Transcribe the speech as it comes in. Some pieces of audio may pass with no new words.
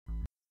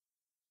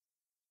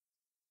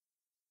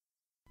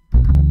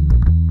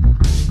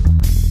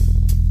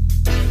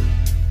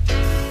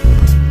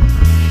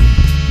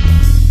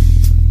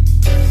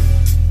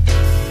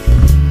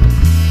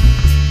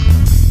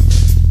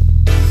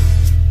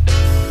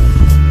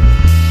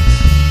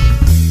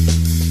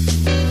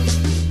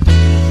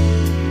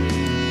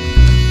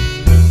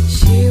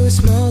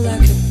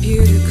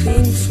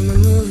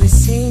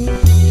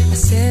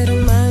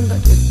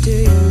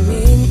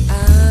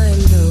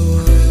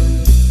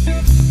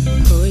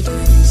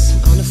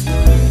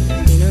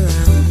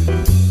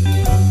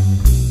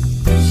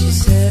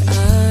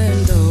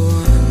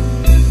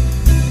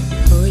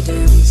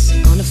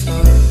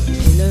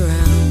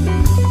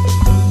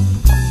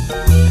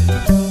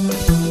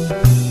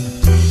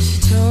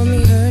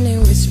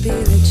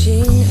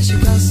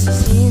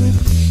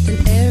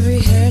And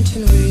every hair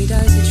turn away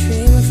dies a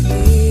dream of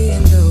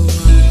being the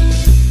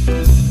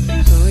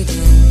one. So we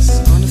dance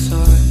on the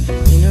floor,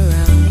 in a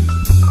round.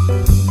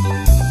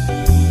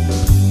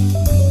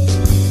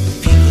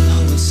 People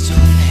always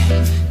told me,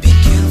 be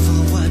careful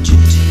what you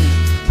do.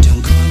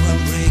 Don't go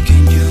around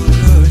breaking your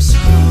girl's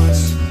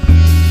hearts.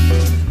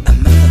 A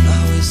mother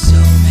always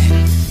told me,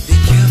 be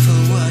careful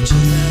what you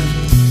love.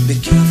 Be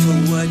careful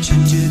what you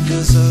do,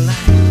 'cause a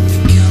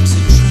life